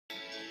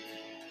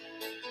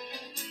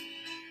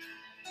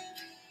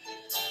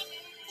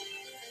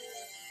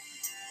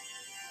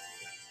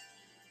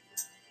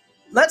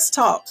Let's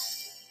talk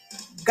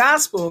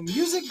gospel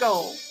music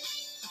gold.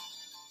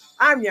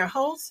 I'm your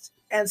host,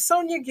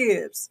 Sonia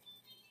Gibbs,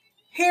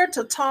 here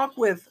to talk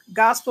with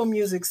gospel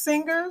music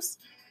singers,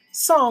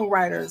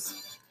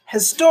 songwriters,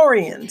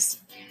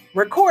 historians,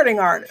 recording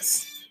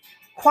artists,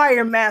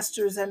 choir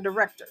masters, and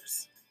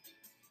directors.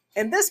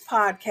 In this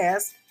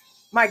podcast,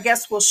 my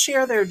guests will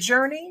share their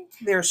journey,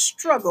 their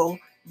struggle,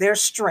 their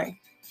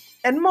strength,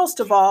 and most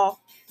of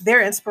all,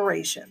 their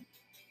inspiration.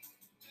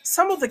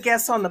 Some of the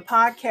guests on the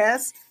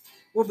podcast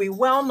will be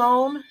well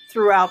known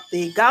throughout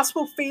the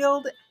gospel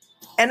field,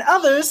 and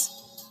others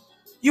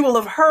you will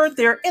have heard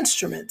their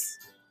instruments,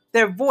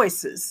 their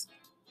voices,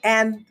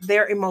 and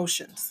their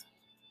emotions.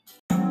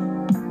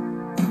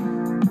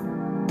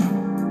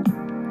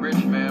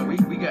 Rich man, we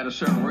got to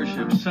serve and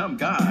worship some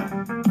God.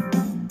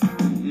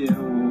 Yeah,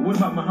 well, what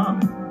about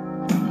Muhammad?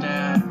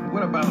 Nah,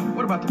 what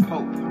about the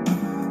Pope?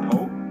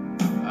 Pope?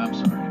 I'm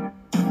sorry.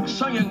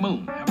 Sun Young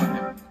Moon. How about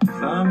that?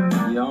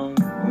 Sun Young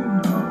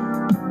Moon.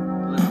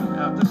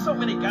 Listen, there's so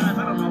many guys,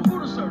 I don't know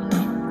who to serve and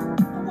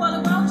worship. What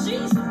about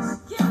Jesus?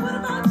 Yeah, what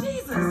about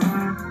Jesus?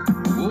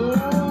 Oh,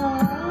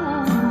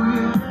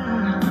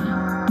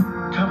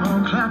 yeah. Come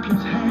on, clap your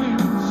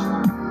hands.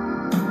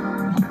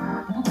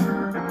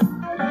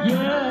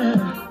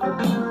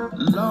 Yeah.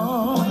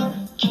 Lord,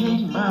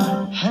 take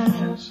my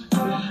hands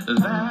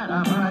that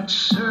I might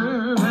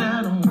serve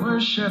and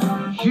worship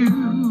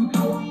you.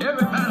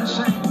 Everybody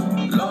say,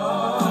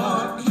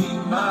 Lord,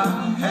 keep my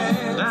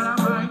hands that I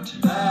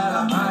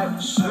might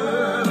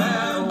serve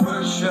and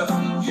worship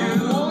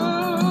you.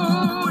 Oh,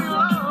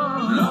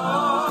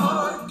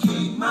 Lord,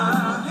 keep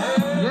my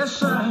hands, yes,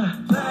 sir,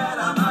 that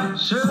I might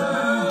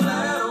serve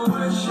and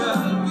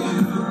worship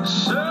you.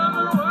 Serve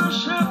and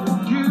worship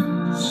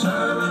you.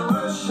 Serve and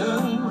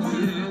worship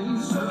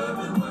you. Serve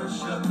and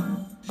worship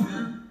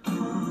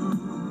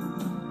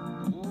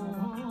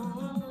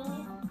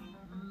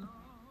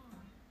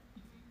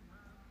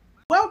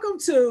Welcome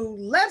to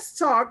Let's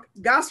Talk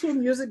Gospel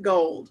Music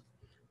Gold.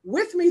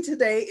 With me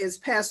today is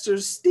Pastor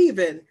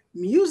Stephen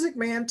Music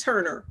Man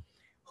Turner,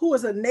 who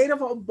is a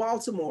native of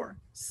Baltimore,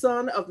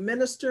 son of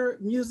minister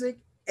music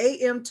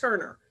A.M.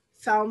 Turner,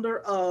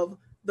 founder of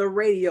the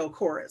Radio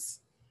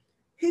Chorus.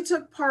 He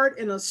took part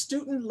in a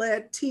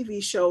student-led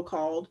TV show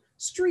called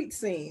Street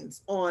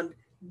Scenes on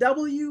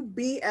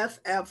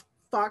WBFF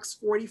Fox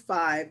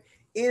 45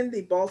 in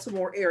the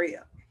Baltimore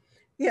area.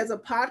 He has a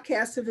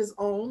podcast of his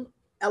own,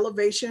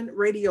 Elevation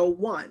Radio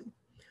 1.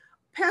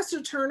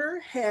 Pastor Turner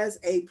has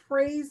a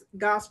praise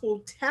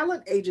gospel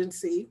talent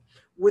agency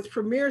with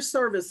premier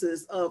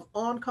services of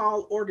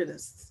on-call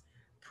organists,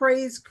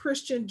 praise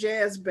Christian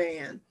jazz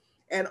band,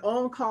 and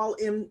on-call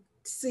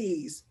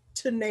MCs,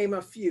 to name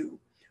a few.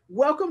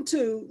 Welcome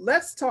to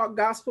Let's Talk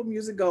Gospel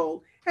Music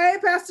Gold. Hey,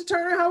 Pastor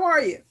Turner, how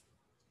are you?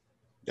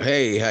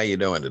 Hey, how you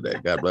doing today?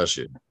 God bless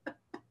you.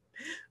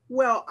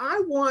 Well, I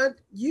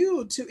want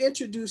you to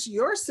introduce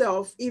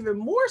yourself even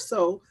more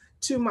so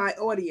to my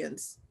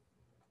audience.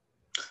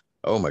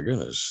 Oh my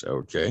goodness.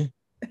 Okay.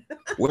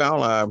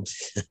 Well,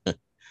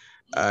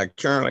 I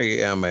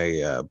currently am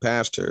a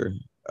pastor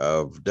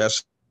of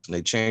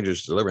Destiny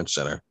Changers Deliverance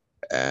Center,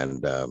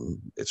 and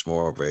it's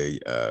more of a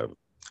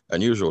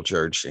unusual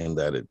church in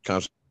that it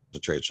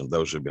concentrates on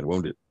those who've been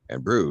wounded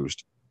and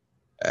bruised,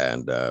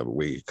 and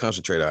we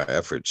concentrate our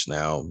efforts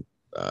now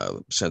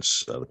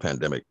since the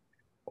pandemic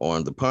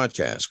on the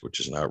podcast, which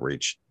is an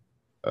outreach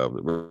of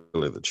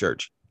really the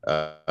church.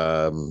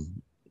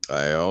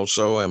 I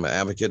also am an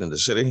advocate in the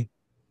city.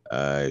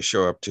 I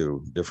show up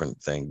to different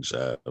things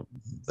that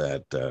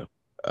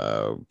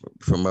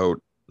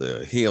promote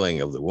the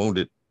healing of the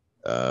wounded,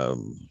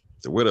 the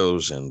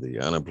widows, and the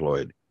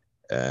unemployed.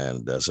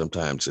 And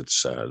sometimes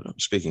it's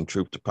speaking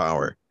truth to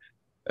power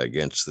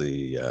against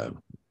the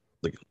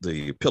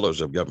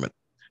pillars of government,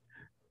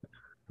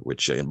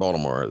 which in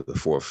Baltimore are the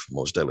fourth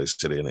most deadly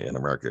city in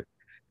America.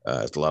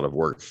 It's a lot of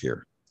work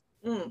here.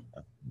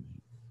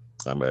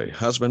 I'm a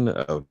husband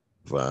of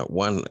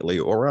one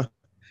Leora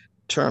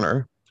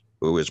Turner,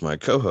 who is my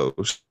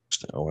co-host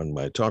on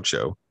my talk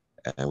show,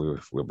 and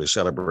we'll be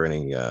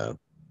celebrating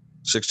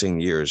 16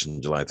 years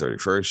on July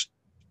 31st.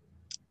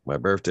 My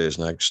birthday is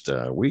next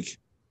week.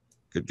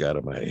 Good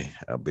God,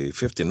 I'll be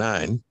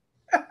 59,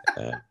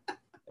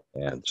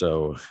 and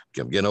so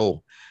I'm getting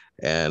old.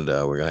 And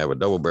we're gonna have a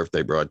double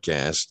birthday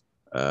broadcast,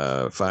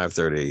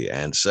 5:30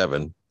 and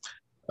 7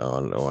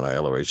 on our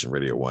Elevation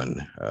Radio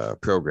 1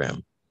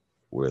 program,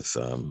 with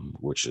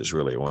which is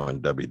really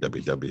on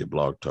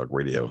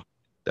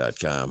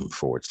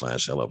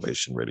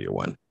www.blogtalkradio.com/Elevation Radio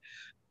 1.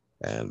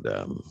 And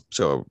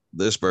so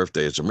this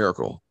birthday is a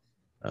miracle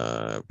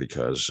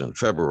because in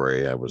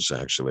February I was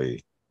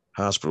actually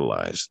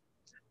hospitalized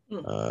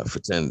for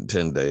 10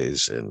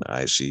 days in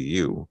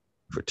ICU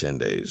for 10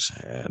 days.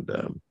 And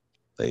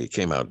they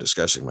came out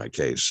discussing my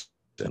case,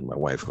 and my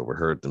wife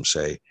overheard them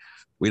say,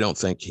 "We don't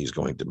think he's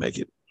going to make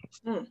it."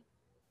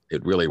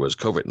 It really was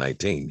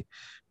COVID-19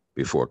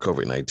 before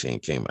COVID-19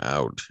 came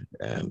out.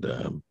 And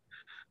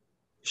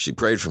she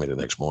prayed for me the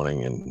next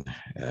morning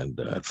and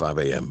at 5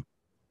 a.m.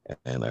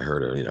 And I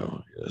heard her,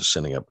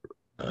 sending up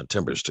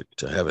timbers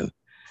to heaven.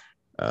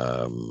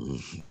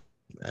 And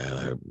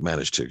I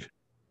managed to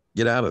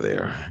get out of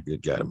there.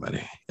 Good God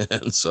Almighty.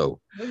 And so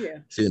Oh yeah.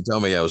 she didn't tell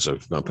me I was going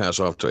to pass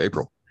off to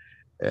April.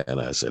 And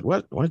I said,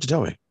 what? Why didn't you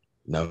tell me?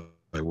 No,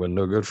 it wasn't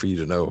no good for you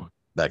to know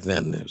back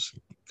then. It was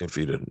good for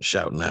you to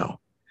shout now.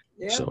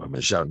 Yeah. So I've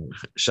been shouting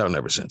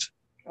ever since.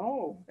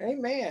 Oh,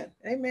 amen.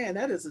 Amen.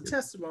 That is a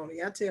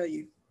testimony, I tell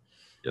you.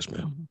 Yes,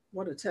 ma'am.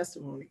 What a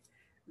testimony.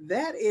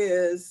 That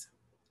is,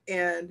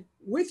 and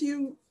with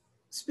you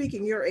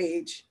speaking your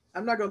age,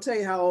 I'm not going to tell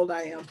you how old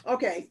I am.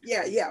 Okay.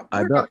 Yeah.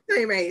 We're about the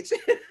same age.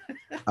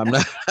 I'm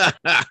not.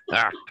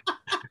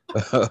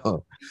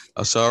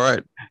 That's all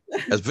right.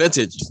 That's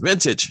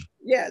vintage.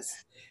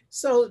 Yes.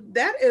 So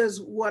that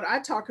is what I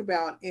talk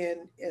about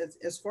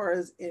as far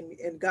as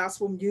in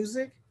gospel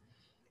music.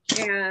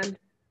 And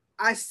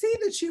I see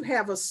that you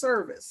have a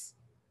service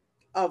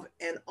of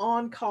an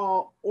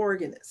on-call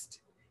organist.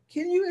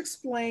 Can you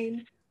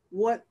explain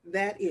what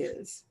that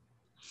is?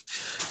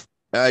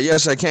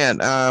 Yes, I can.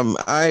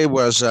 I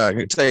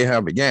can tell you how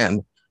it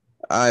began.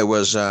 I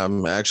was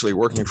actually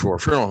working for a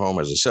funeral home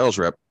as a sales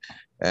rep,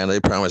 and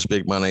they promised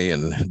big money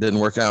and it didn't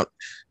work out.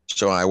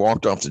 So I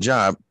walked off the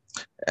job,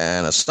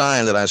 and a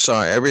sign that I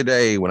saw every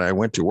day when I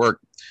went to work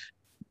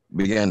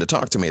began to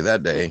talk to me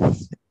that day.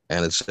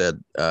 And it said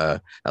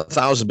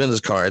 1,000 business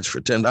cards for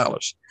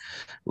 $10.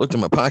 Looked in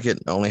my pocket,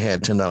 only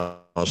had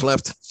 $10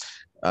 left.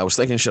 I was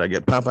thinking, should I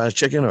get Popeye's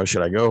chicken or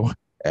should I go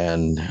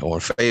and on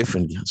faith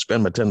and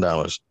spend my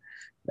 $10?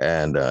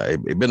 And a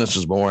business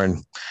was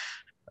born,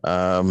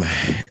 and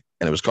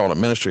it was called a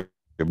Ministry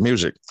of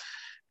Music.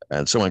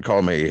 And someone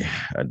called me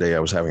a day I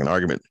was having an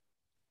argument.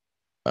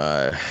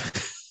 And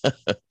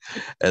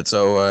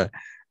so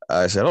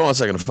I said, hold on a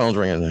second, the phone's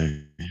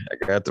ringing.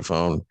 I got the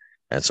phone,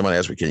 and somebody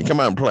asked me, can you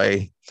come out and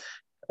play?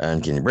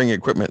 And can you bring your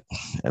equipment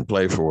and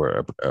play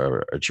for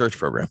a church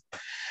program?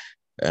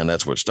 And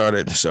that's what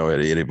started. So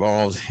it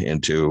evolved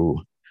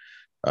into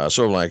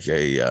sort of like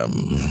a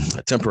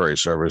temporary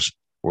service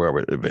where I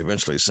would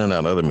eventually send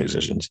out other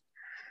musicians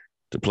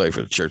to play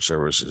for the church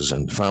services.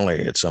 And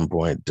finally, at some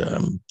point,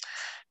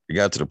 it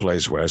got to the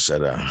place where I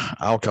said,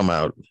 I'll come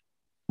out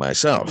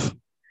myself.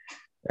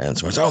 And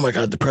someone said, oh my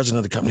God, the president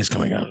of the company is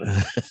coming out.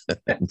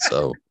 And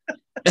so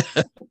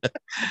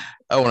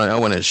I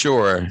want to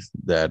ensure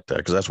that,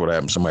 because that's what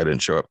happened. Somebody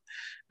didn't show up.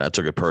 I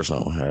took it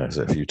personal. I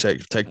said, if you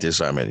take the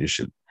assignment, you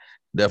should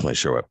definitely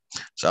show up.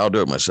 So I'll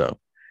do it myself.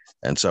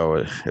 And so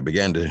it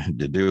began to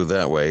do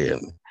that way.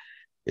 And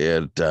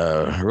it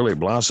really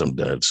blossomed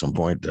at some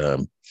point. I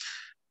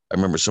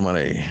remember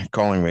somebody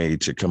calling me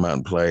to come out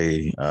and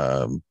play.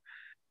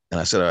 And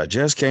I said, I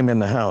just came in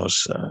the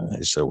house.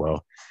 He said,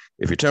 well,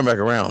 if you turn back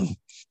around,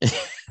 you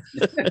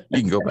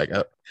can go back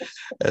up.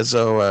 And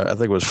so I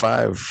think it was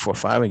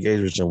five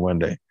engagements in one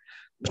day.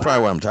 It's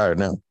probably why I'm tired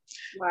now.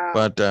 Wow.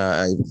 But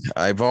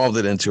I evolved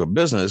it into a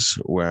business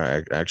where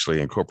I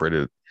actually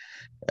incorporated,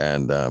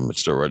 and it's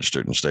still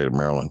registered in the state of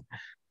Maryland.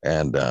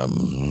 And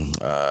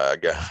I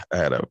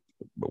had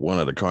one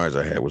of the cars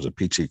I had was a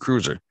PT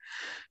Cruiser,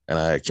 and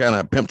I kind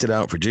of pimped it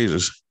out for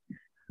Jesus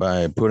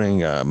by putting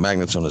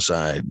magnets on the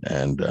side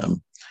and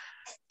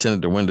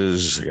tinted the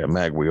windows, got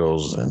mag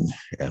wheels,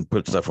 and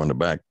put stuff on the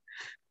back.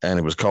 And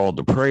it was called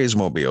the Praise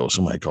Mobile.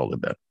 Somebody called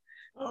it that.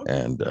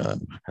 Okay. And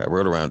I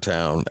rode around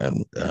town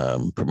and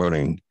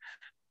promoting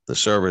the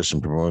service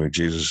and promoting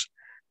Jesus.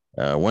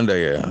 One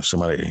day,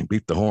 somebody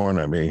beeped the horn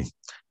at me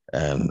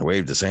and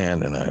waved his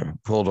hand, and I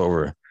pulled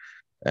over.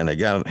 And he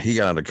got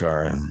out of the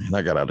car, and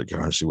I got out of the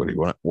car and see what he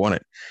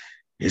wanted.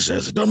 He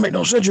says, it doesn't make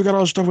no sense. You got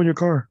all this stuff in your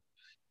car.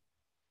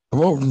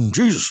 Promoting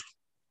Jesus.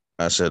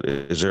 I said,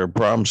 is there a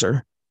problem,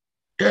 sir?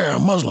 Yeah,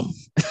 I'm Muslim.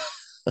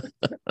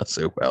 I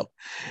said, well,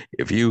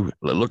 if you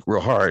look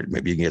real hard,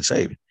 maybe you can get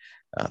saved.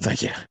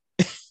 Thank you.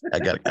 I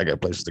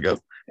got places to go.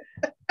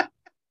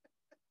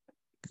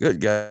 Good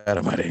God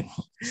Almighty.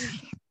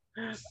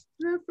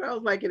 That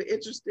sounds like an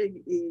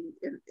interesting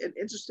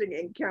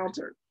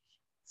encounter.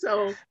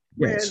 So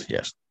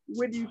Yes.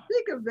 when you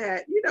think of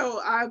that,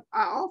 I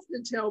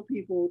often tell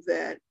people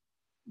that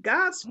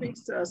God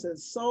speaks to us in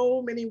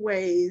so many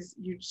ways.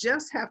 You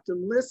just have to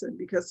listen,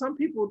 because some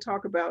people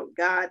talk about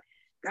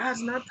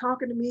God's not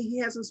talking to me. He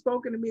hasn't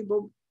spoken to me.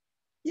 But,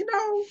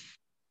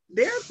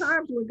 there are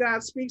times when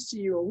God speaks to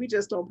you and we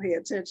just don't pay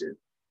attention.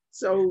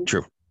 So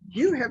True.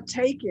 You have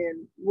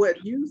taken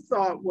what you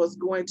thought was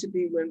going to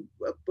be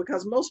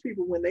because most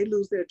people, when they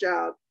lose their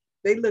job,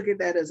 they look at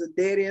that as a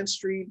dead end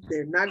street.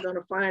 They're not going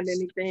to find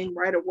anything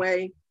right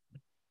away.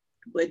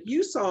 But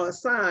you saw a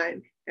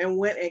sign and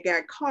went and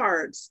got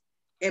cards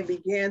and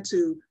began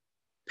to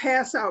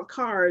pass out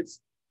cards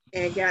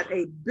and got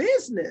a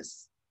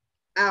business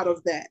out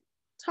of that.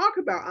 Talk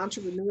about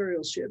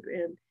entrepreneurship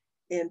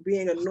and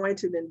being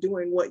anointed and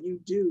doing what you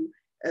do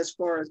as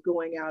far as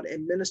going out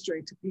and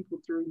ministering to people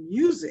through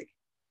music.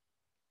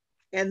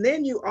 And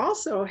then you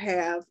also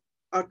have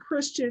a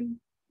Christian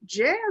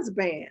jazz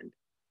band.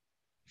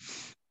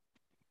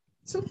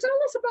 So tell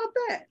us about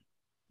that.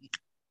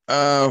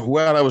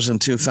 Well, I was in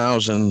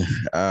 2000.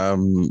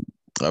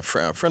 A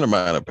friend of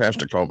mine, a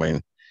pastor, called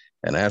me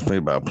and asked me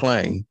about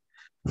playing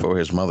for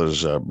his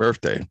mother's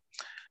birthday.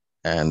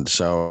 And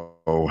so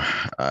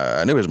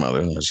I knew his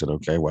mother, and I said,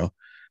 okay, well,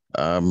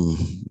 um,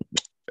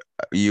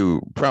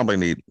 you probably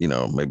need,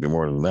 maybe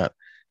more than that.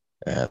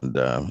 And,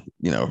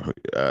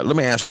 let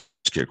me ask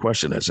you a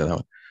question. I said,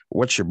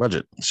 what's your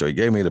budget? So he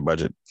gave me the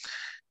budget.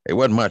 It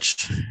wasn't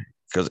much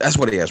because that's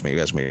what he asked me. He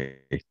asked me,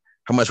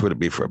 how much would it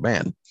be for a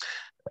band?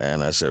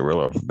 And I said,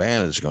 well, a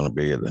band is going to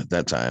be at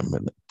that time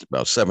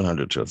about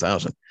 700 to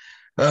 1,000.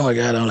 Oh my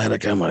God, I don't have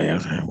that kind of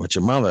money. But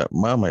your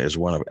mama is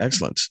one of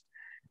excellence.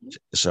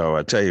 So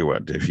I tell you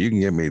what, if you can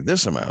give me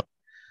this amount,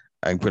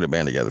 I can put a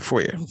band together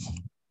for you.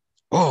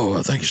 Oh,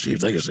 well, thank you, Steve.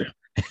 Thank you, Steve.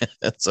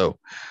 So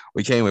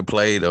we came and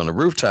played on the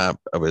rooftop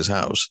of his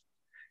house,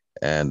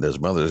 and his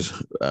mother's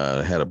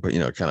had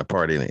a kind of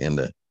party in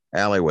the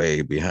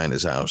alleyway behind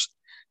his house.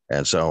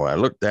 And so I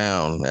looked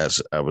down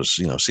as I was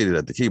seated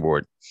at the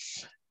keyboard,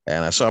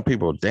 and I saw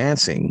people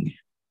dancing.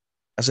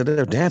 I said,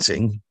 they're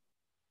dancing.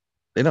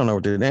 They don't know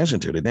what they're dancing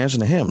to. They're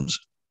dancing to hymns.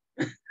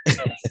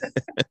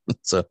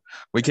 So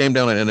we came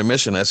down in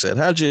intermission. I said,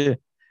 how'd you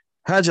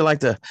like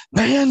the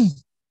band?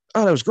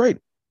 Oh, that was great.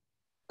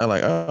 I'm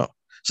like, oh.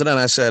 So then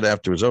I said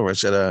after it was over, I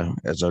said,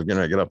 as I was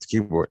going to get off the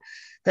keyboard,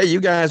 hey, you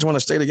guys want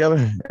to stay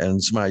together?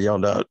 And somebody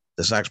yelled out,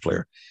 the sax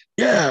player,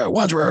 yeah,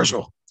 one's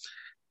rehearsal.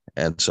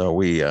 And so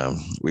we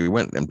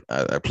went, and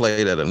I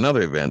played at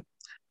another event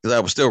because I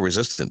was still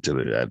resistant to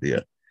the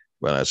idea.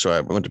 But so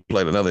I went to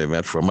play at another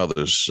event for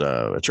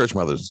a church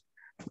mother's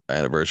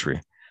anniversary.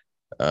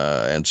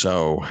 And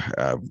so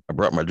I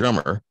brought my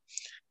drummer.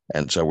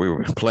 And so we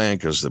were playing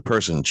because the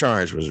person in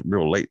charge was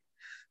real late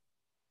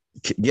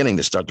getting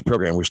to start the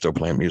program. We were still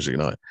playing music,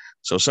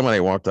 So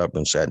somebody walked up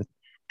and said,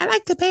 I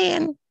like the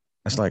band. I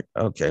was like,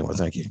 okay, well,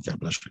 thank you.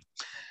 God bless you.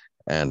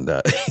 And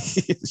an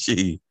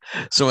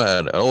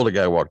older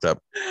guy walked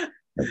up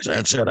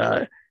and said,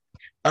 I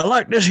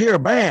like this here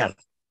band.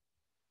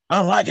 I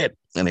like it.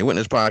 And he went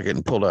in his pocket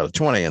and pulled out a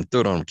 20 and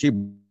threw it on the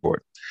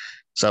keyboard.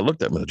 So I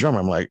looked at him, the drummer.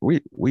 I'm like,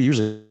 we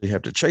usually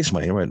have to chase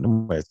money.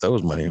 Nobody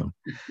throws money on.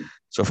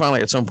 So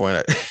finally, at some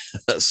point,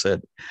 I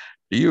said,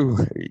 do you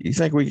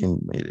think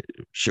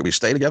should we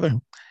stay together?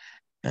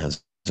 And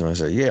so I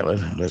said, yeah,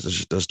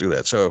 let's do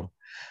that. So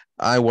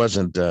I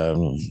wasn't, I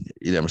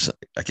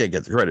can't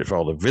get the credit for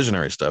all the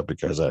visionary stuff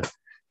because I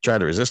tried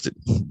to resist it.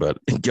 But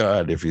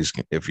God, if he's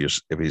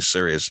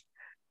serious,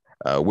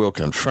 will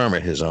confirm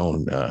it his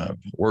own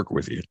work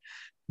with you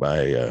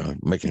by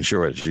making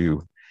sure that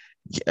you,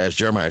 as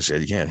Jeremiah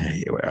said, you can't.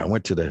 I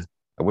went to the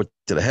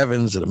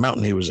heavens, to the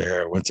mountain. He was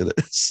there. I went to the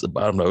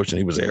bottom of the ocean.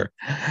 He was there.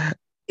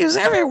 He was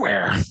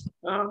everywhere.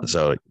 Oh.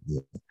 So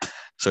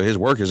his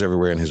work is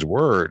everywhere, and his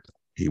word,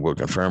 he will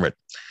confirm it.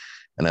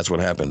 And that's what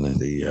happened.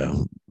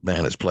 The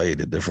band has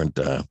played at different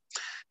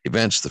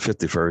events. The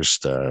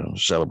 51st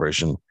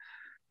celebration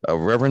of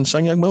Reverend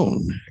Sun Myung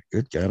Moon.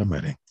 Good God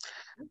Almighty.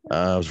 It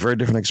was a very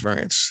different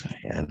experience.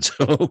 And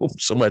so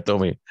somebody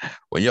told me,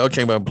 when y'all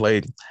came out and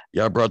played,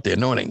 y'all brought the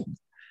anointing.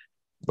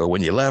 But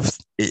when you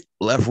left, it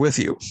left with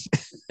you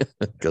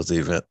because the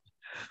event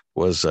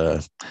was,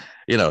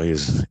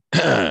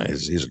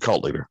 he's a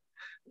cult leader.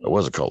 I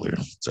was a cult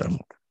leader. So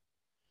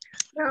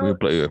now, we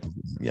play,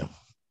 yeah.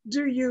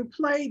 Do you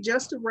play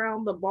just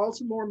around the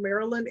Baltimore,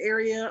 Maryland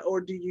area,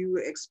 or do you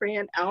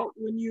expand out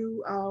when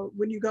you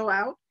go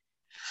out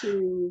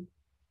to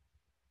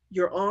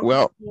your own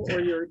or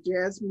your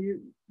jazz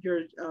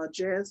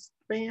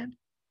band?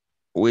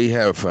 We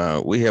have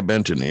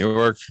been to New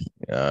York.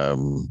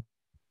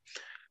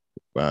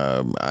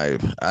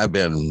 I've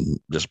been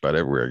just about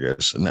everywhere, I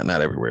guess.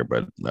 Not everywhere,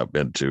 but I've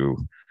been to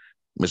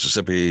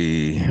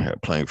Mississippi,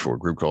 playing for a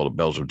group called the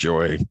Bells of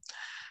Joy.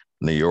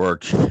 New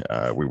York,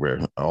 we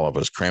were all of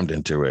us crammed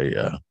into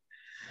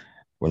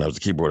when I was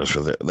the keyboardist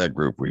for that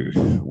group,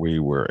 we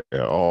were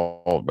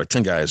all like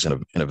 10 guys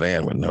in a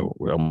van with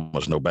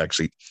almost no back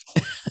seat,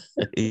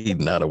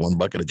 eating out of one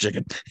bucket of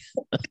chicken,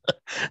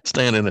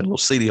 staying in a little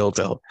seedy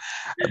hotel.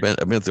 I've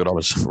been through it all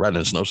this, riding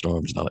in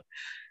snowstorms and all that.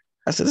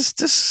 I said,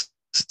 this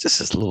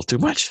is a little too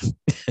much.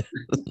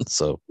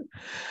 So,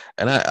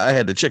 and I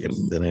had the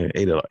chicken. Then I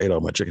ate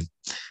all my chicken.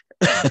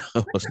 I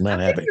was not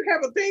happy. You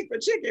have a thing for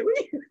chicken.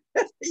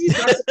 You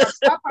started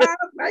Popeyes,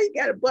 now you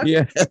got a bucket.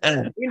 Yeah.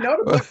 The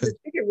bucket of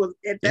chicken was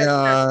at that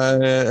time.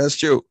 That's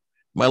true.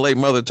 My late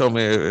mother told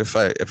me if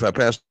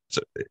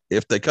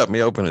they cut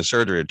me open in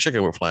surgery, a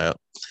chicken would fly out.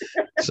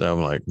 So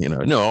I'm like,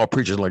 all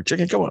preachers like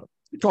chicken. Come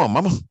on,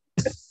 mama.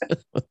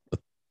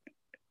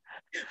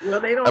 Well,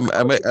 they don't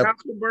call the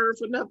gospel bird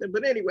for nothing.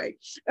 But anyway,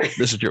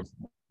 this is true.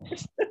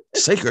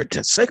 Sacred,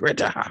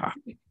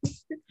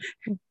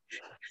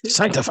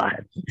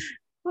 sanctified.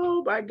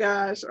 Oh my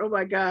gosh.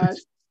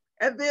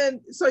 And then,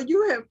 so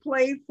you have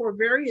played for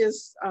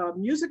various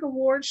music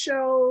award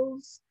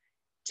shows.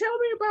 Tell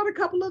me about a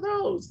couple of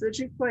those that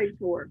you played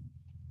for.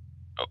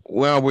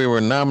 Well, we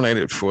were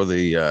nominated for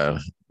the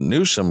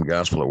Newsome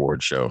Gospel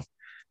Award show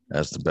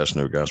as the best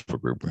new gospel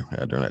group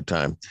during that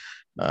time.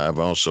 I've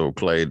also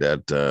played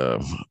at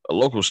a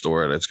local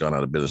store that's gone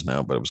out of business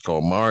now, but it was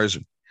called Mars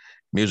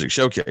Music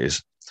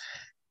Showcase.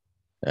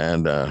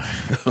 and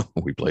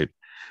we played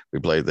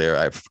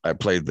there. I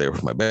played there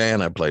with my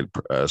band. I played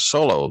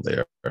solo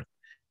there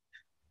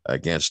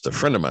against a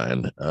friend of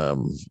mine.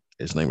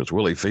 His name was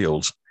Willie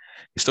Fields.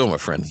 He's still my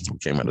friend. We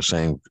came out of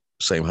the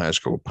same high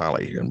school,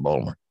 Poly, here in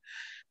Baltimore.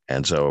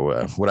 And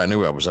so when I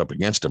knew I was up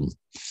against him,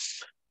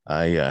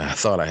 I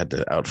thought I had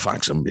to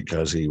outfox him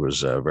because he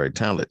was very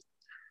talented.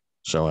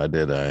 So I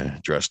did. I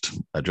dressed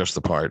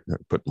the part,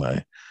 put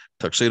my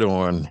tuxedo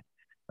on.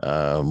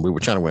 We were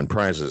trying to win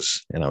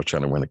prizes, and I was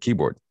trying to win a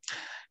keyboard.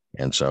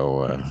 And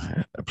so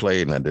I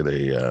played, and I did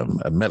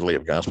a medley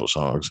of gospel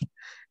songs,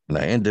 and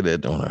I ended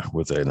it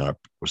with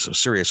some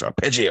serious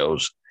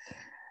arpeggios.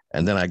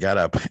 And then I got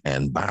up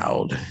and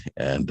bowed,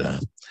 and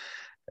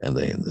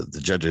the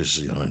judges,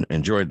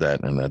 enjoyed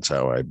that, and that's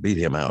how I beat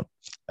him out.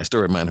 I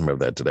still remind him of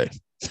that today.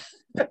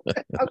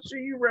 I'm sure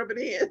you rub it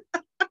in.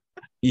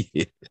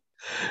 Yeah.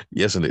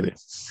 Yes, indeed.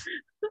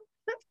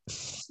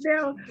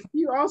 Now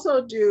you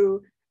also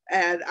do,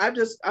 and I'm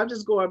just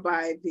going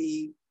by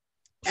the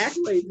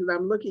accolades that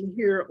I'm looking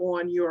here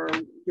on your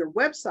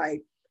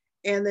website,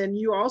 and then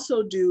you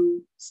also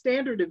do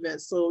standard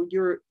events. So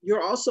you're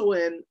also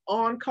an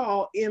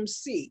on-call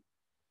MC,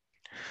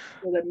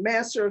 or the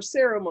master of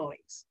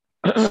ceremonies.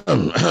 Let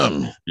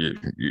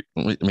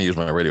me use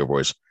my radio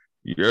voice.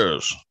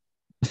 Yes,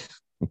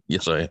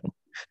 yes, I am.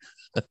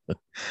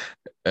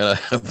 And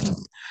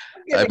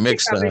I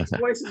mixed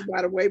voices,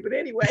 by the way, but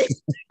anyway.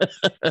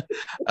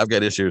 I've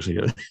got issues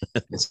here.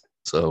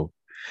 So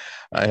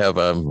I have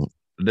done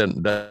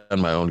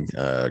my own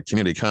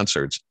community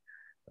concerts.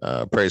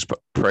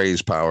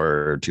 Praise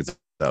Power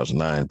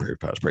 2009,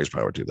 Praise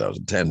Power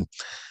 2010,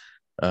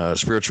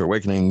 Spiritual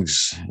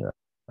Awakenings.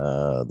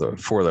 The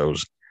four of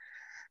those.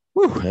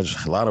 Whew,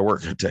 that's a lot of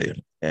work, I tell you.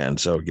 And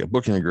so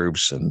booking the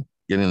groups and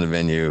getting in the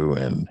venue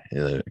and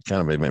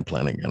kind of event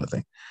planning kind of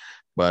thing.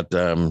 But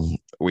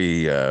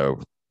we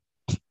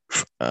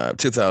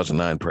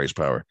 2009 Praise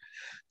Power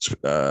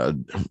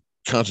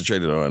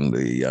concentrated on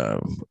the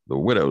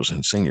widows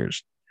and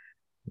seniors,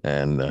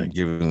 and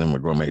giving them a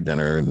gourmet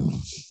dinner,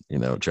 and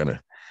trying to.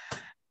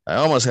 I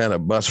almost had a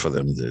bus for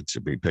them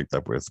to be picked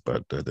up with,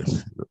 but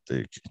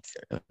we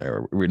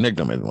reneged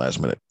them in the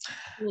last minute.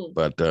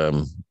 But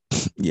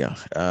yeah,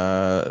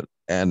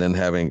 and then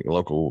having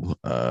local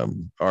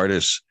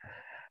artists,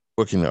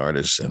 booking the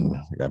artists, and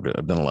I've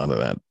done a lot of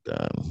that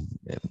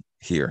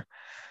here,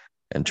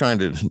 and trying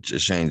to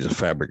change the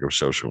fabric of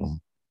social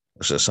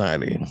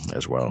society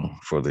as well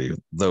for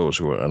those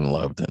who are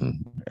unloved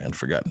and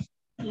forgotten.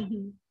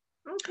 Mm-hmm.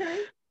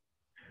 Okay.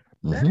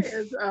 Mm-hmm. That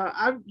is,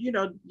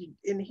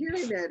 in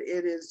hearing that,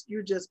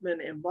 you've just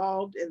been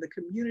involved in the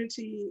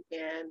community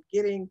and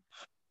getting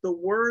the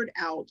word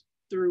out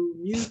through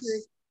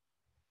music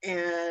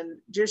and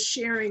just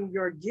sharing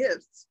your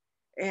gifts.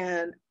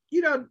 And,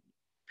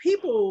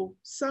 people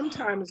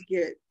sometimes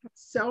get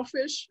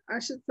selfish, I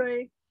should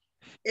say,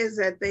 is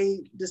that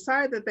they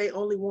decide that they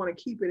only want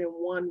to keep it in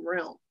one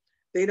realm.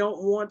 They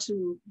don't want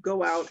to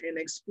go out and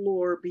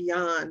explore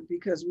beyond,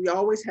 because we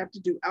always have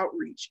to do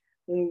outreach.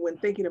 When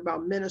thinking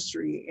about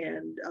ministry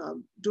and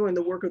doing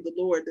the work of the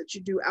Lord, that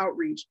you do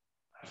outreach.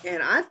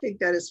 And I think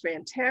that is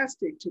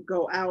fantastic to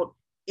go out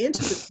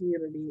into the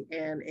community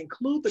and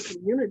include the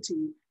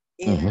community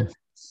in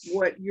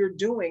what you're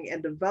doing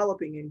and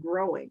developing and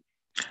growing.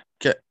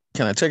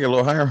 Can I take it a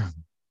little higher?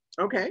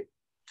 Okay.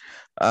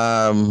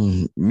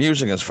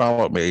 Music has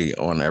followed me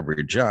on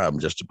every job,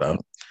 just about.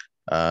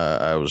 We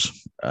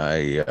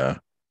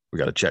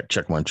got to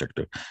check one, check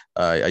two.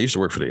 I used to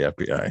work for the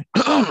FBI.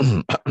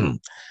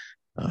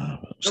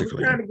 Don't be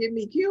trying to get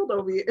me killed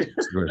over here.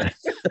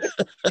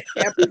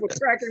 Yeah, people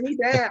tracking me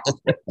down.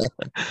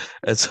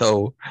 And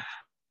so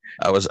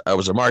I was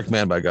a marked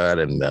man by God,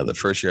 and the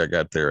first year I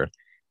got there,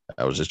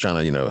 I was just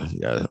trying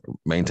to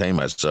maintain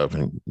myself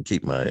and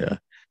keep my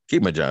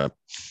job.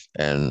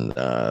 And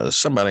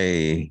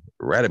somebody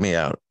ratted me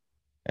out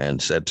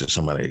and said to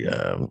somebody,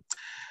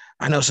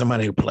 I know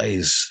somebody who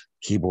plays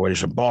keyboard. He's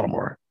from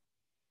Baltimore.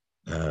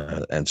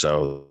 And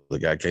so the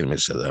guy came to me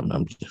and said,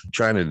 I'm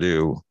trying to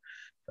do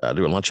a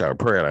lunch hour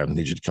prayer, and I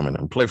need you to come in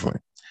and play for me.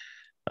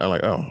 I'm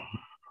like, oh,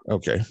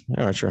 okay.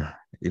 All right, sure.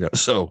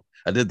 So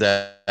I did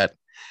that.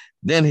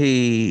 Then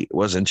he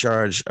was in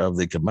charge of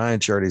the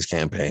Combined Charities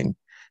campaign,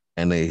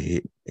 and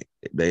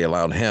they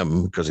allowed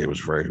him, because he was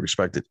very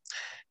respected,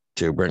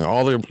 to bring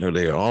all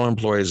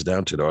employees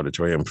down to the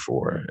auditorium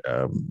for,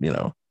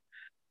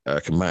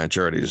 Combined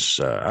Charities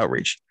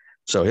outreach.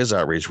 So his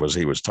outreach was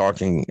he was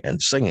talking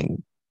and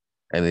singing,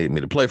 and he needed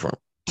me to play for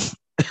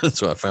him.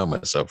 So I found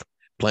myself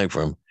playing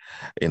for him,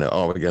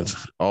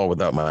 all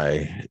without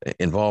my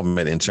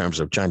involvement in terms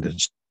of trying to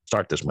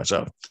start this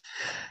myself.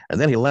 And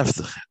then he left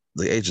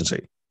the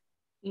agency.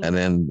 Mm-hmm. And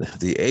then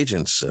the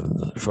agents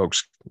and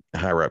folks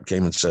higher up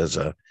came and says,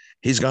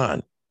 he's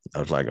gone. I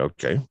was like,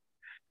 okay.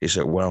 He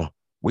said, well,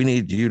 we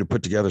need you to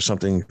put together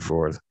something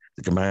for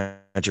the Combined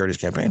Charities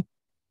campaign.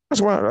 I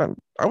said, well,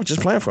 I was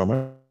just playing for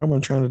him.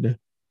 I'm trying to do.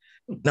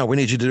 No, we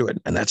need you to do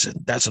it. And that's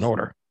an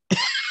order.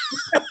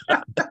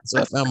 So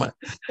I found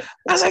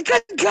I was like,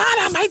 good God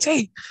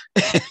Almighty.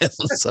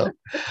 so,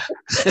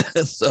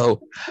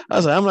 so I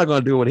was like, I'm not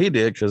going to do what he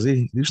did because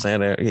he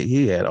stand there.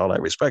 He had all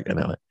that respect.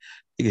 And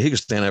he could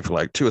stand there for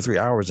like 2 or 3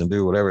 hours and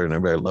do whatever. And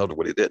everybody loved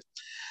what he did.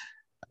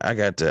 I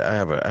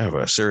have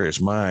a serious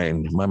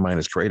mind. My mind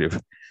is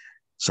creative.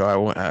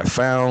 So I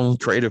found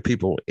creative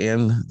people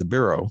in the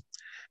Bureau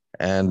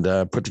and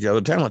put together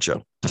a talent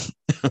show,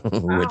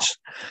 Wow.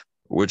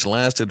 which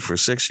lasted for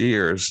 6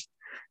 years.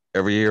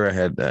 Every year I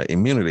had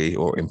immunity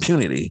or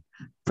impunity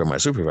from my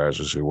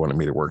supervisors who wanted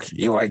me to work.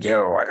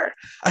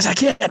 I said, I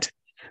can't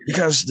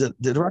because the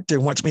director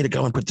wants me to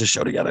go and put this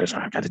show together. So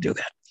I got to do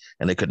that.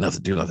 And they could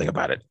do nothing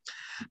about it.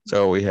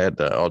 So we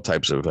had all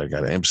types of, I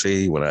got an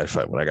MC when I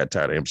got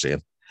tired of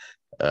MCing.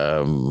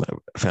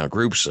 I found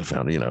groups. I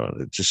found,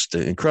 just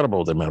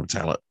incredible the amount of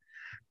talent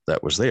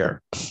that was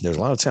there. There's a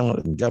lot of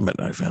talent in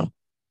government I found.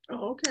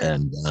 Oh, okay.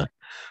 And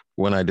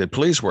when I did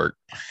police work,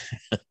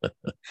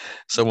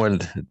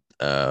 someone,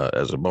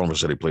 as a Baltimore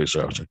City police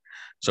officer,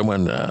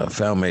 someone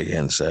found me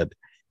and said,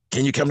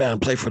 can you come down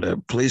and play for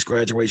the police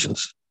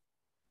graduations?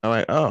 I'm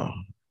like, oh,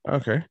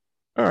 okay.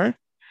 All right.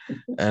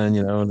 And,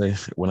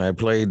 when I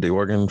played the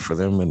organ for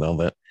them and all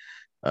that,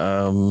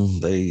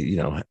 they,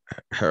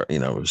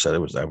 said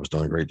I was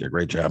doing a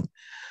great job.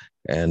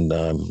 And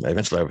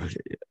eventually,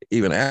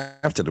 even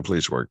after the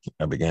police work,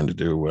 I began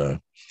to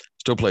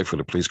still play for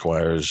the police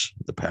choirs,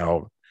 the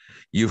PAL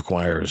youth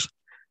choirs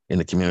in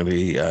the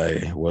community.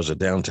 I was a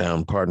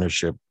downtown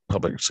partnership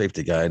public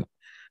safety guide,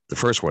 the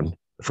first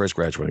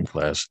graduating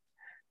class.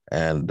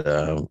 And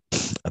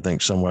I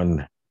think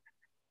when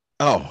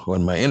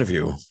my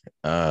interview,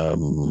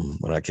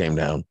 when I came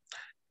down,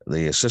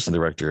 the assistant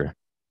director,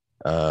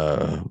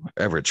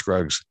 Everett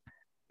Scruggs,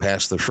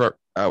 passed the front.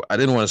 I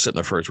didn't want to sit in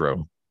the first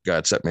row.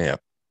 God set me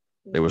up.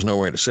 There was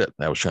nowhere to sit.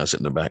 I was trying to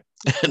sit in the back.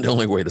 And the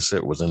only way to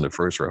sit was in the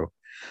first row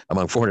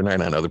among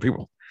 499 other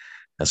people.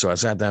 And so I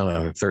sat down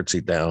on the third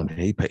seat down.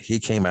 He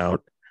came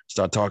out,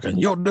 started talking.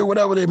 You'll do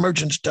whatever the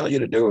merchants tell you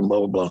to do and blah,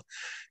 blah, blah.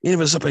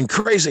 Even something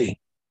crazy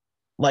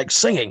like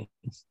singing.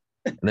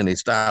 And then he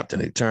stopped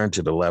and he turned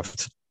to the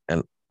left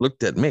and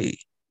looked at me.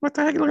 What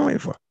the heck are you looking at me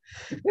for?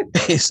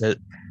 He said,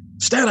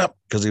 stand up,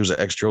 because he was an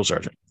ex-drill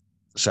sergeant.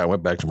 So I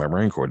went back to my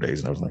Marine Corps days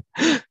and I was like,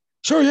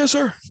 sir, yes,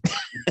 sir.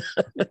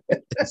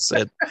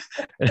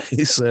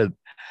 He said,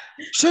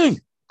 sing.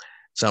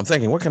 So I'm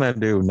thinking, what can I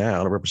do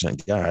now to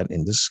represent God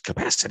in this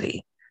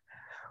capacity?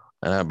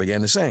 And I began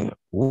to sing,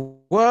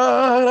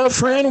 what a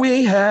friend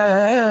we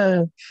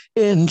have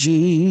in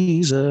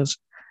Jesus.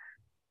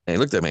 And he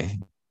looked at me.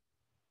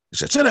 He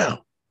said, sit down.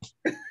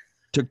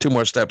 Took 2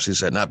 more steps. He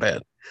said, not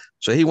bad.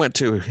 So he went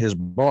to his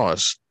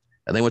boss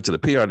and they went to the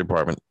PR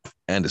department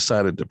and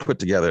decided to put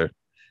together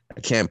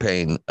a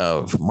campaign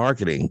of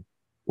marketing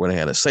where they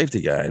had a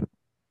safety guide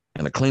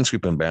and a clean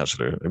sweep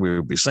ambassador. And we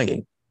would be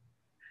singing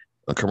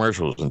on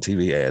commercials and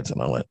TV ads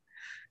and all that.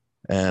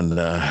 And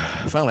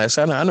finally I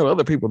said, I know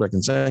other people that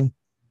can sing.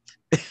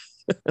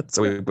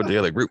 So we put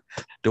together a group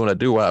doing a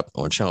doo-wop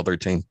on Channel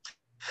 13.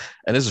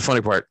 And this is the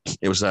funny part.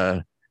 It was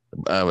a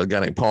guy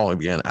named Paul who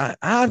began,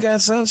 I've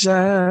got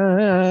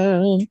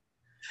sunshine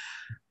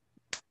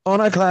on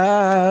a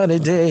cloudy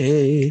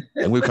day.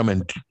 And we come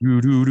in,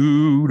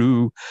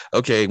 do.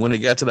 Okay, when it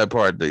got to that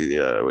part,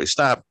 we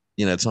stopped,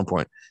 at some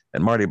point.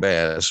 And Marty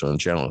Bass on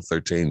Channel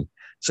 13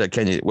 said,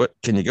 can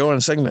you go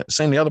and sing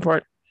the other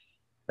part?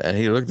 And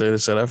he looked at it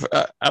and said,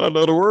 I don't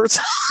know the words.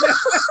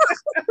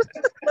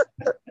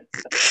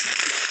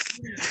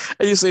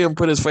 And you see him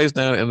put his face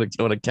down on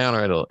the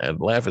counter and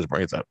laugh his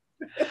brains out.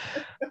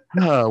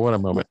 Oh, what a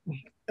moment.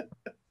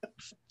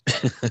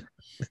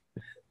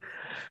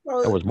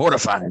 Well, I was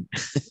mortified.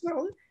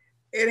 well,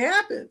 it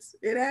happens.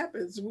 It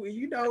happens.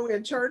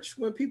 In church,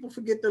 when people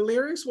forget the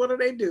lyrics, what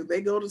do?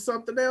 They go to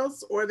something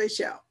else or they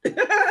shout.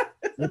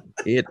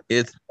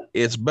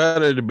 It's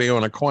better to be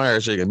on a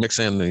choir so you can mix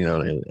in,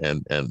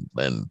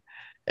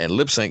 and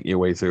lip sync your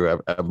way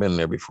through. I've been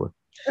there before.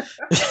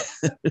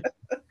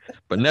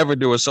 But never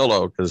do a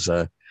solo, because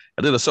I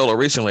did a solo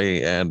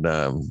recently and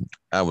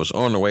I was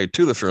on the way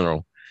to the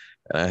funeral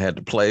and I had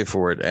to play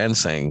for it and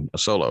sing a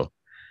solo.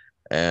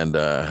 And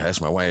I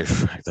asked my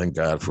wife, thank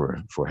God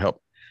for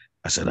help.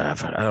 I said, I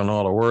don't know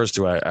all the words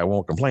to I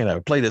won't complain.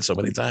 I've played it so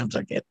many times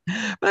I can't,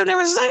 but I've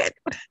never sang it.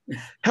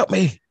 Help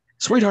me,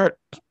 sweetheart.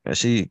 And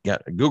she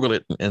Googled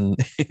it and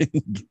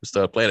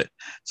started playing it.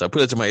 So I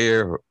put it to my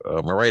ear,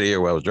 my right ear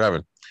while I was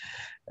driving.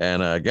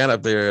 And I got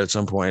up there at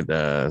some point.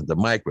 The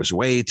mic was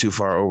way too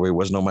far over. There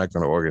was no mic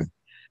on the organ.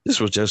 This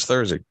was just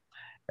Thursday.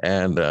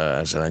 And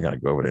I said, I got to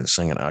go over there and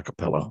sing an a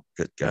cappella.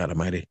 Good God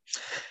Almighty.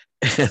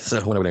 And so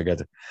whenever I got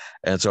there.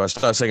 And so I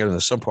started singing,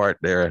 and some part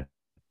there,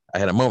 I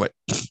had a moment.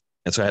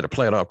 And so I had to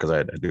play it off because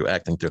I do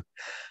acting too.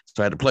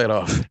 So I had to play it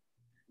off.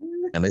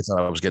 And they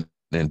thought I was getting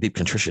in deep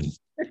contrition.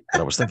 And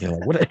I was thinking,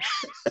 like,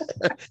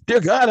 dear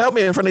God, help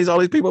me in front of all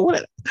these people. What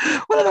are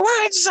the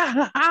words?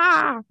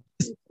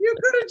 You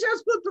could have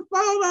just put the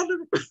phone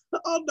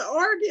on the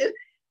organ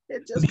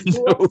and just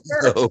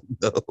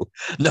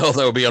No,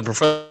 that would be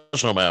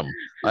unprofessional, ma'am.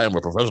 I am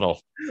a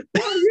professional.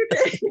 Well,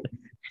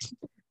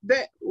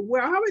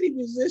 Well, how many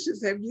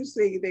musicians have you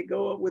seen that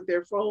go up with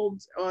their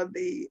phones on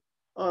the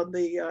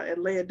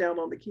and lay it down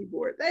on the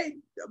keyboard? A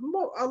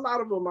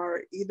lot of them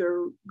are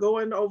either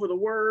going over the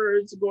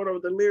words, going over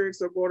the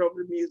lyrics, or going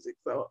over the music.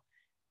 So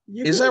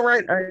is that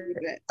right?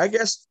 I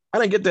guess I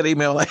didn't get that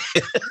email. So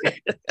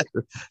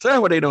that's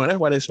what they're doing. That's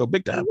why they're so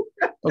big time.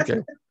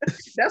 Okay.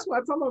 That's why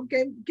some of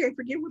them can't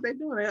forget what they're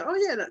doing. Oh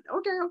yeah,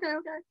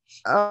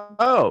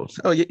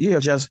 okay.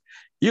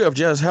 You have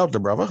just helped the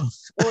brother.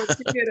 Or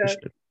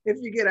if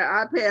you get an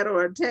iPad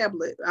or a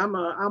tablet, I'm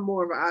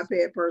more of an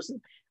iPad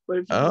person. But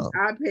if you use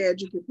an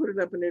iPad, you can put it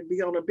up and it'd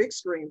be on a big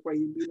screen for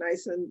you, be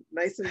nice and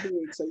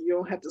big, so you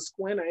don't have to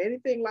squint or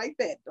anything like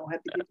that. Don't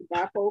have to get the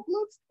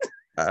bifocals.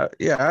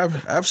 Yeah,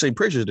 I've seen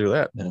preachers do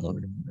that.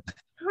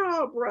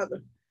 Oh,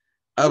 brother.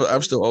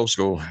 I'm still old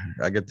school.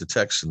 I get the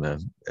text and I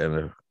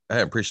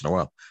haven't preached in a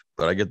while,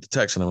 but I get the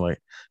text and I'm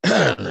like,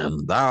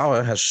 and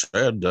thou hast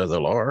said the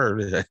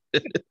Lord is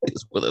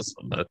with us.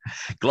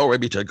 Glory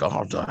be to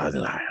God.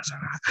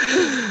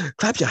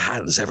 Clap your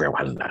hands,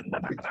 everyone.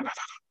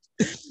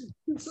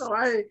 So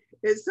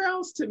it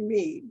sounds to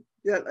me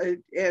that,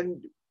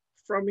 and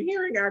from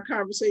hearing our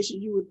conversation,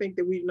 you would think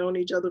that we've known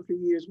each other for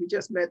years. We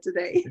just met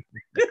today.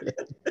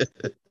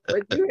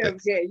 But you have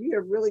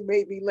really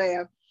made me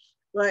laugh.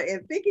 But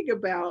in thinking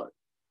about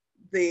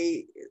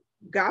the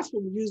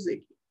gospel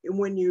music,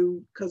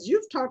 and because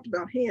you've talked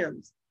about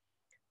hymns,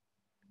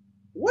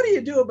 what do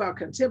you do about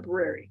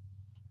contemporary?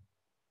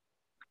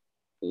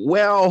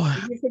 Well,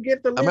 did you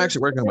forget the I'm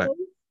actually working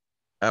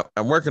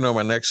on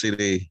my next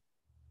CD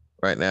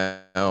right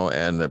now,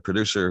 and the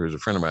producer, who's a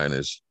friend of mine,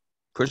 is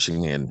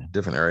pushing me in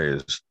different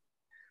areas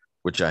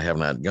which I have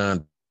not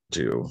gone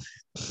to.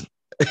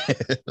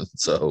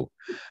 So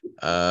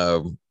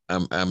I'm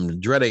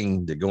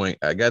dreading going.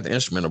 I got the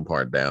instrumental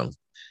part down,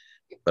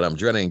 but I'm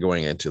dreading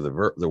going into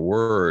the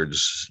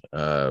words.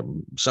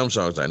 Some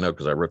songs I know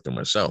because I wrote them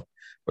myself,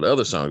 but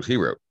other songs he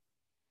wrote,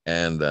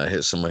 and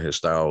some of his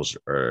styles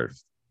are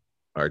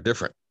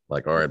different,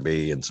 like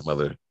R&B and some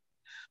other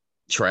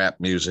trap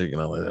music.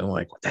 And I'm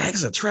like, what the heck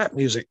is a trap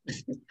music?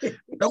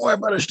 Don't worry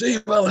about it,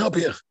 Steve. I'll help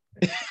you.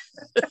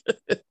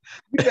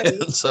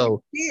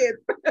 So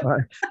I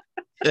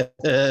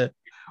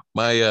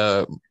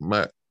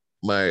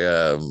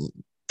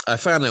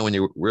found that when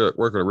you work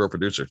with a real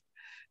producer,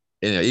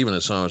 and even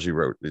the songs you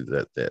wrote,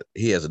 that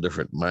he has a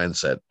different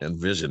mindset and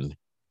vision.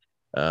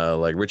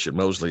 Like Richard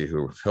Mosley,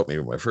 who helped me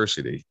with my first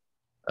CD,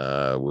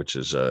 which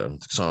is a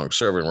song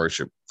 "Servant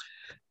Worship,"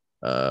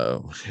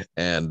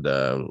 and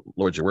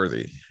 "Lord You're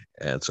Worthy."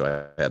 And so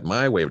I had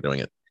my way of doing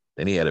it.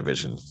 Then he had a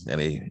vision, and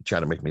he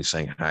tried to make me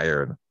sing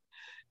higher.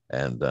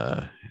 And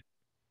I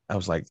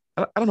was like,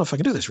 I don't know if I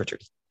can do this,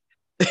 Richard.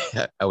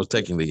 I was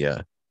taking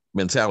the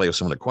mentality of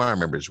some of the choir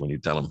members when you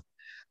tell them,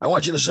 I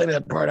want you to sing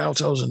that part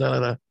altos and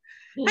da-da-da.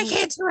 I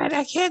can't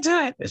do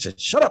it. They said,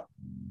 shut up.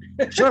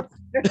 So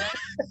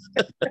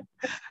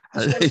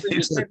the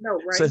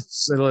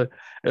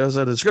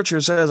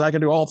scripture says I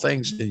can do all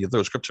things. You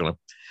throw a scripture on them.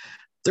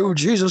 Through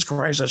Jesus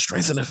Christ that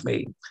strengtheneth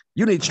me.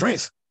 You need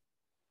strength.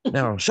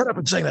 Now shut up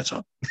and sing that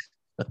song.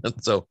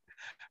 So,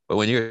 but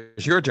when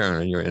it's your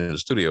turn and you're in the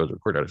studio as a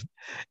recording artist,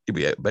 you'd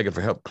be begging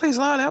for help. Please,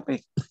 Lord, help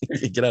me.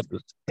 Get out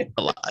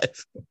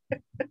alive.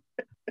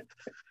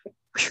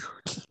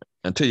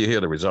 Until you hear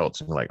the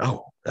results and you're like,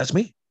 oh, that's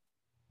me.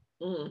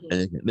 Mm-hmm. And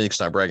then you can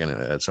start bragging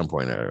at some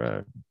point.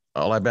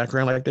 All that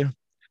background like there?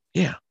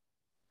 Yeah,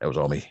 that was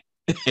all me.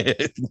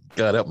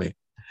 God help me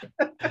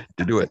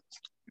to do it.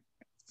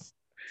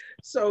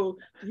 So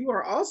you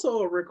are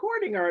also a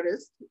recording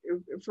artist.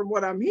 From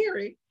what I'm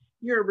hearing,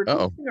 you're a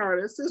recording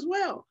artist as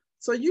well.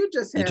 So you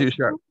just have... You're too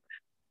sharp.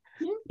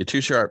 You're too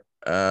sharp.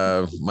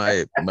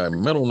 My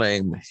middle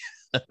name,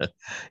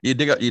 you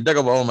dug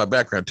up all my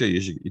background too.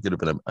 You could have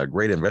been a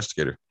great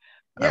investigator.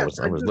 Yeah,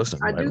 I was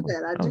listening. I do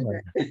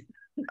that.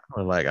 I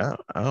was like, I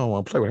don't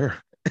want to play with her.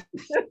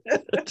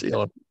 See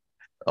all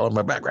of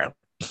my background.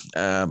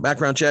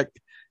 Background check.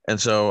 And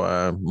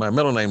so my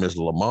middle name is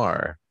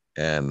Lamar.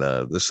 And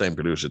this same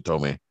producer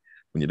told me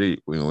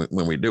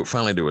when we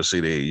finally do a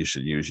CD, you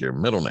should use your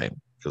middle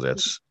name because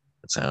it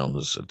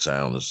sounds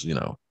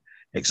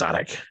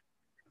exotic.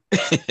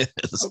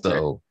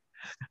 So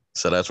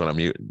that's what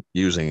I'm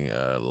using,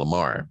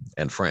 Lamar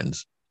and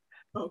Friends.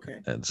 Okay.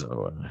 And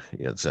so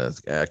it says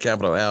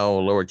capital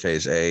L,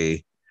 lowercase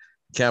a,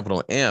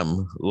 capital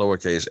M,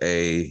 lowercase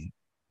a,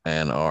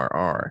 and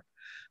RR.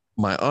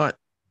 My aunt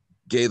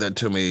gave that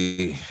to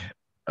me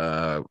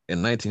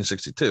in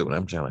 1962, and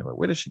I'm telling her,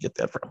 where did she get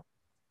that from?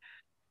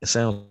 It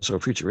sounds so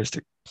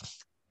futuristic.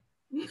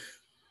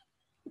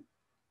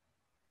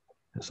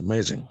 It's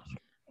amazing.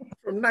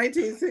 From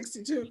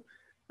 1962.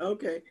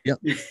 Okay. Yep.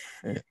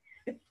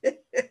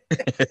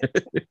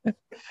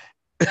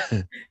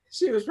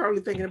 She was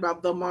probably thinking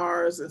about the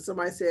Mars, and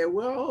somebody said,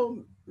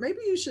 well, maybe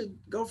you should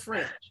go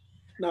French.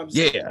 No,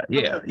 yeah,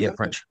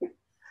 French.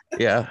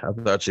 Yeah, I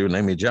thought you would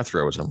name me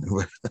Jethro or something.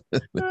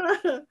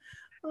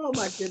 Oh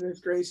my goodness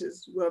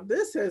gracious. Well,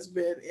 this has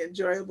been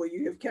enjoyable.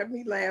 You have kept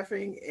me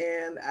laughing,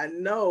 and I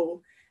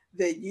know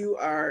that you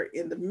are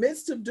in the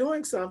midst of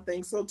doing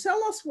something. So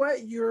tell us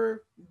what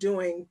you're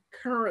doing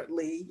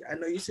currently. I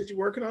know you said you're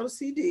working on a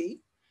CD.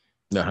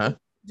 Uh-huh.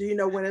 Do you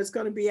know when it's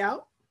going to be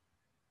out?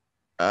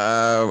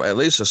 At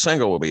least a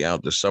single will be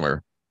out this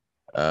summer.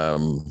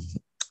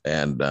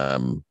 And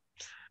I'm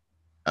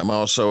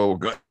also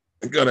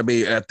going to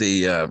be at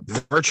the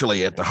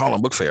virtually at the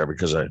Harlem Book Fair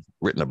because I've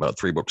written about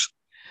 3 books.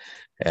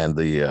 And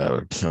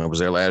I was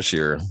there last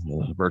year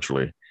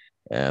virtually,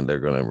 and they're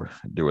going to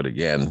do it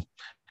again.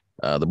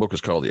 The book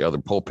is called The Other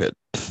Pulpit,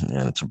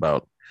 and it's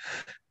about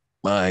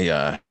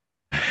my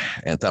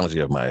anthology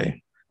of my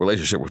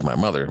relationship with my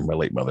mother, my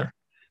late mother,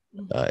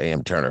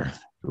 A.M. Turner,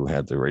 who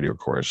had the radio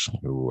chorus,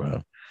 who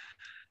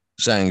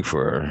sang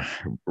for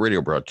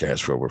radio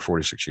broadcasts for over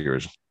 46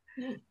 years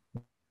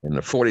in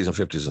the 40s and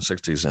 50s and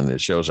 60s. And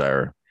it shows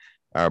our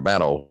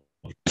battle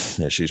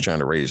that she's trying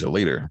to raise a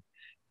leader,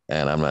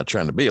 and I'm not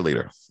trying to be a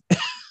leader.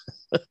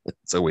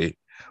 So we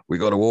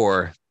go to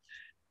war,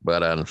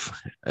 but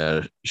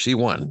she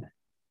won.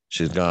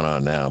 She's gone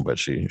on now, but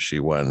she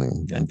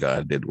won, and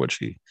God did what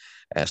she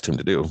asked him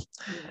to do.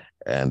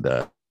 And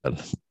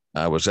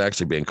I was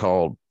actually being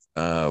called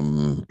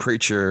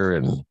preacher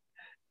and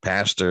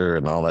pastor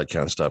and all that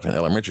kind of stuff in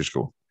elementary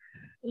school,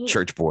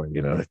 church boy,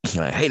 and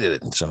I hated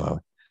it. And so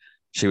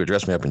she would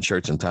dress me up in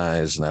shirts and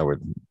ties, and I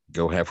would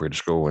go halfway to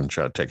school and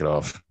try to take it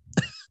off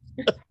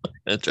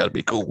and try to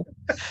be cool.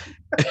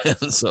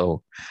 And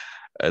so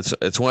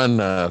it's one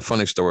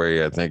funny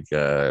story. I think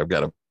I've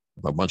got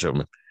a bunch of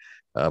them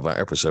of our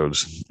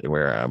episodes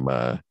where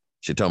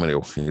she told me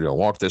to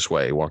walk this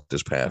way, walk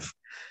this path,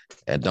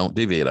 and don't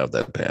deviate off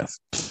that path.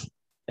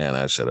 And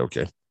I said,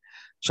 okay.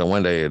 So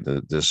one day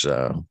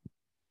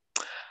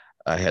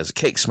I had a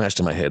cake smashed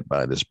in my head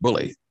by this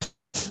bully.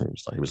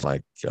 He was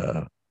like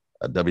a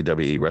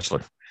WWE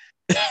wrestler.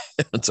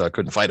 And so I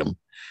couldn't fight him.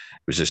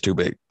 It was just too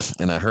big.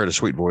 And I heard a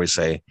sweet voice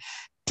say,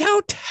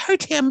 "Don't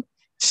hurt him.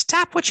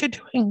 Stop what you're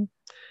doing."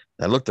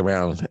 I looked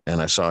around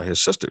and I saw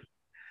his sister.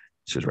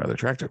 She was rather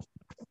attractive.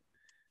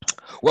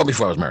 Well,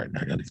 before I was married,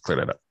 I got to clear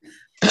that up.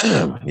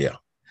 Yeah.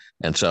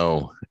 And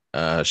so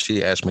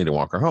she asked me to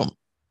walk her home.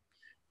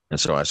 And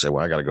so I said,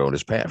 well, I got to go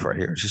this path right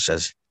here. She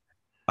says,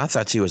 "I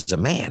thought you was a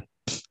man.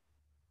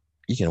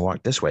 You can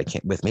walk this way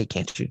with me,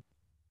 can't you?"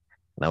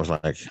 And I was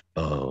like,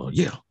 "Oh,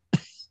 yeah."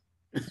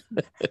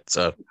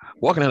 So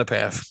walking down a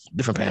path,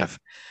 different path.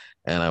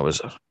 And I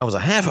was a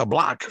half a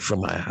block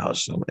from my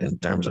house in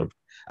terms of,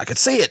 I could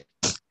see it.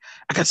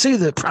 I could see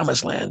the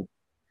promised land.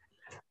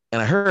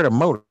 And I heard a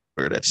motor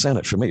that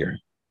sounded familiar.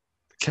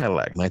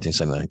 Cadillac,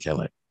 1979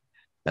 Cadillac.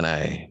 And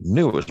I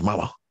knew it was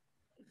Mama.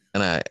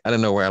 And I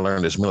didn't know where I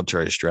learned this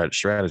military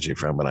strategy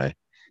from, but I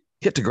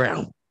hit the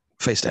ground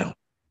face down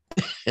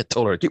and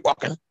told her, keep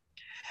walking,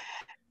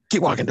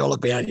 don't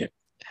look behind you.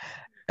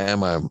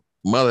 And my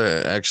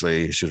mother,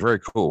 actually, she was very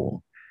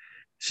cool.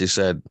 She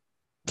said,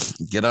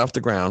 "Get off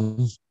the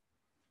ground.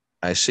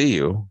 I see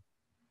you.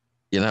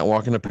 You're not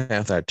walking the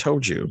path I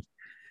told you,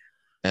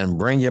 and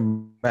bring your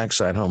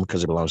backside home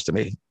because it belongs to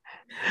me."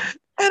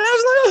 And I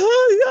was like,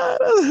 "Oh God."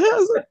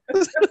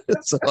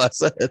 So I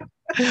said,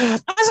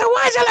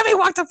 "Why'd you let me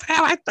walk the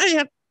path I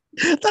said?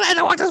 Then I had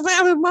to walk this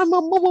path, and my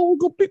mama will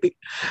go pee pee."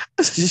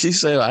 She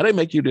said, "I didn't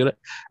make you do that.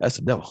 That's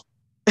the devil.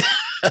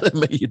 I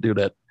didn't make you do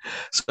that."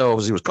 So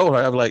as he was cold,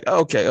 I was like,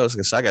 "Okay."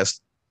 So I got to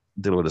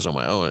deal with this on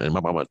my own. And my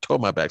mama tore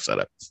my backside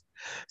up.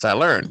 So I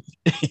learned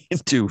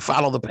to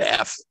follow the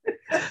path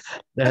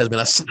that has been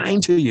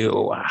assigned to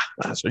you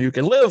so you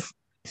can live.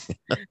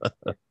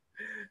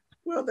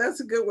 Well, that's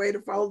a good way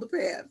to follow the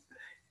path.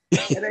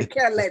 And that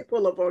Cadillac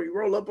pull up on you,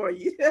 roll up on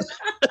you.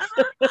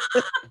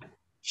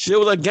 She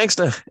was a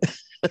gangster.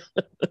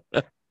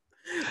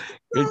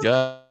 Good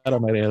God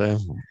Almighty.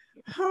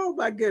 Oh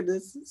my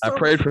goodness. I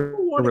prayed for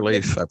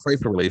relief. I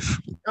prayed for relief.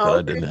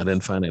 Oh, but okay. I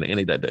didn't find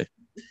any that day.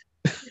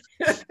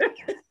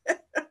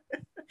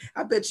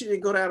 I bet you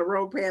didn't go down the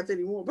wrong path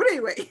anymore. But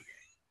anyway.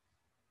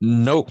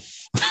 Nope.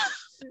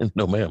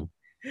 No, ma'am.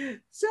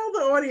 Tell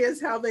the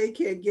audience how they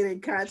can get in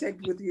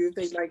contact with you if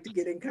they'd like to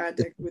get in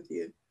contact with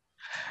you.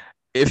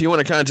 If you want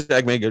to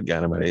contact me, good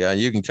God Almighty,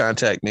 you can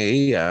contact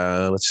me.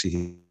 Let's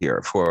see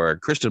here. For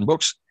Christian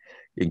books,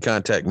 you can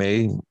contact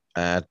me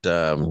at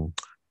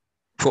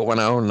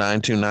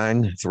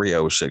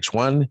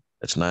 410-929-3061.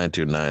 That's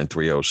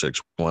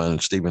 929-3061,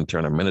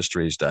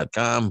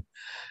 StephenTurnerMinistries.com.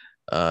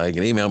 You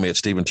can email me at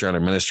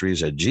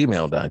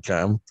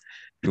StephenTurnerMinistries@gmail.com.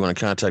 If you want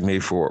to contact me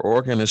for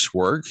organist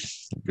work,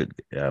 good,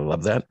 I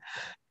love that.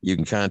 You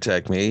can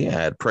contact me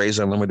at Praise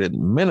Unlimited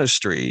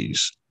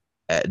Ministries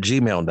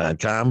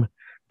 @gmail.com.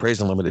 Praise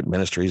Unlimited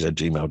Ministries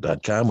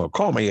 @gmail.com, or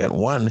call me at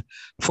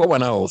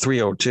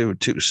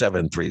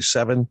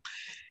 1-410-302-2737.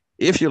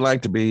 If you'd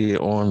like to be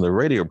on the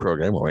radio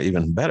program, or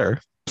even better,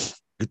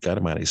 good God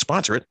Almighty,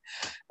 sponsor it,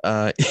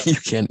 you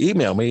can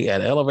email me at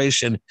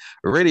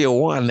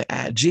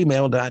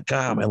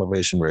elevationradio1@gmail.com,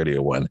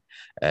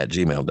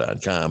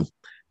 elevationradio1@gmail.com,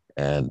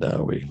 and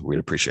we'd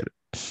appreciate it.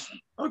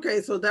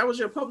 Okay, so that was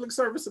your public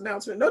service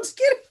announcement. No, just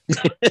kidding.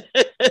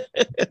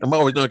 I'm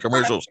always doing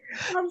commercials.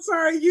 I'm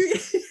sorry,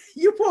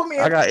 you pulled me.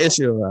 I got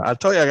issues. I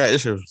told you I got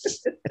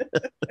issues.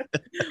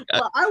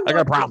 Well, I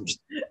got problems.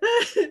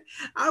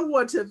 I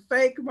want to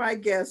thank my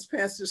guest,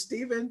 Pastor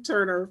Stephen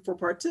Turner, for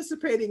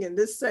participating in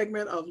this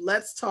segment of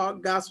Let's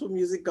Talk Gospel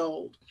Music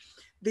Gold.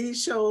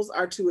 These shows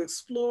are to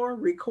explore,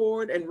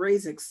 record, and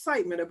raise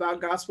excitement about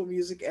gospel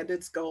music and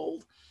its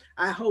gold.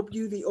 I hope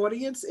you, the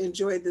audience,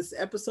 enjoyed this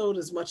episode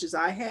as much as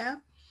I have.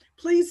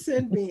 Please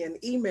send me an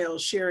email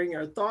sharing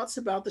your thoughts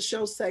about the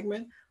show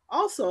segment.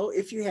 Also,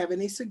 if you have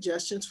any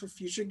suggestions for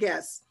future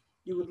guests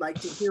you would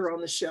like to hear on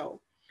the show,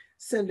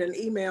 send an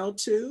email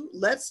to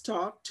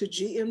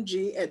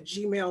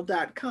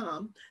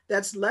letstalk2gmg@gmail.com.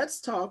 That's let's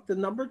talk, the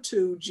number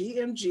 2,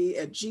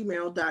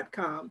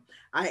 gmg@gmail.com.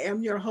 I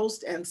am your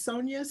host,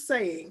 Ansonia,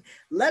 saying,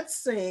 let's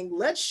sing,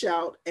 let's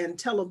shout, and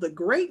tell of the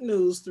great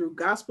news through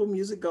Gospel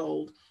Music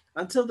Gold.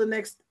 Until the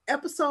next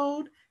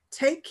episode,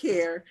 take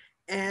care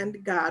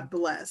and God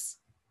bless.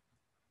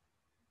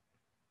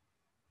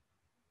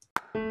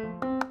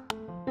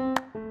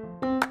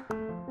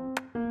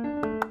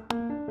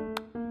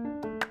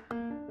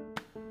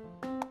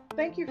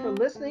 Thank you for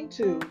listening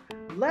to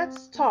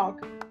Let's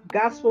Talk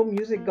Gospel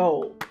Music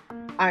Gold.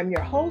 I'm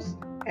your host,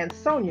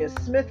 Ansonia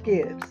Smith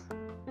Gibbs.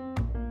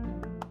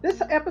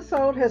 This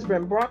episode has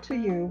been brought to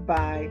you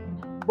by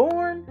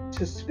Born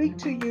to Speak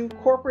to You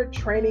Corporate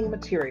Training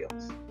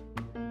Materials.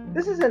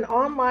 This is an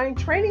online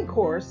training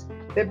course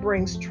that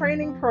brings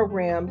training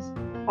programs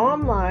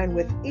online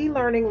with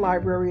e-learning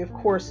library of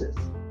courses.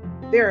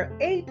 There are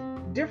 8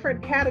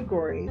 different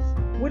categories,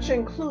 which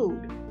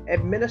include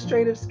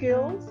administrative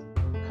skills,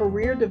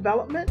 career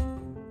development,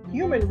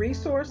 human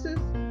resources,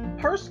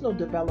 personal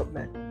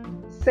development,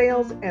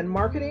 sales and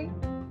marketing,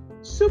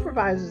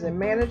 supervisors and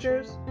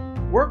managers,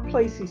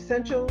 workplace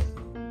essentials,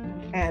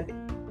 and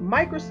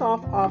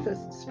Microsoft Office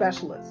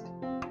Specialist.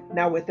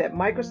 Now with that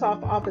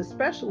Microsoft Office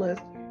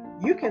Specialist,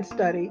 you can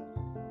study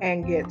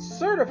and get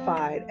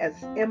certified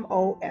as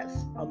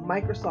MOS, a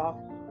Microsoft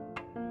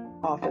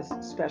Office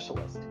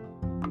Specialist.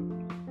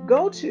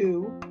 Go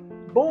to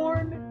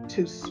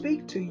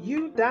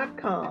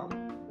borntospeaktoyou.com.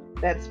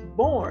 That's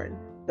born,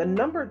 the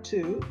number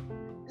 2,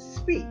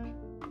 speak,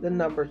 the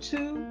number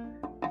 2,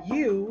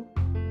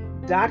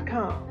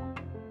 you.com.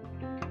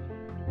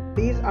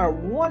 These are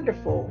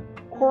wonderful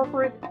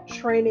corporate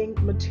training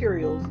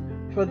materials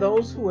for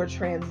those who are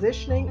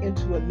transitioning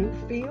into a new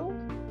field,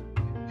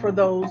 for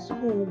those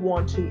who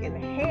want to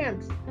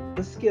enhance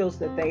the skills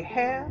that they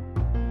have,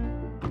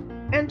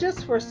 and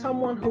just for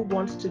someone who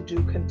wants to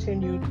do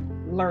continued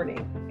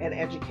learning and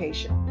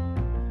education.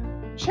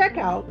 Check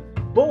out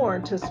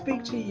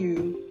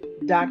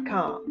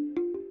borntospeaktoyou.com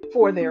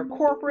for their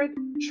corporate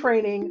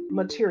training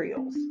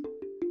materials.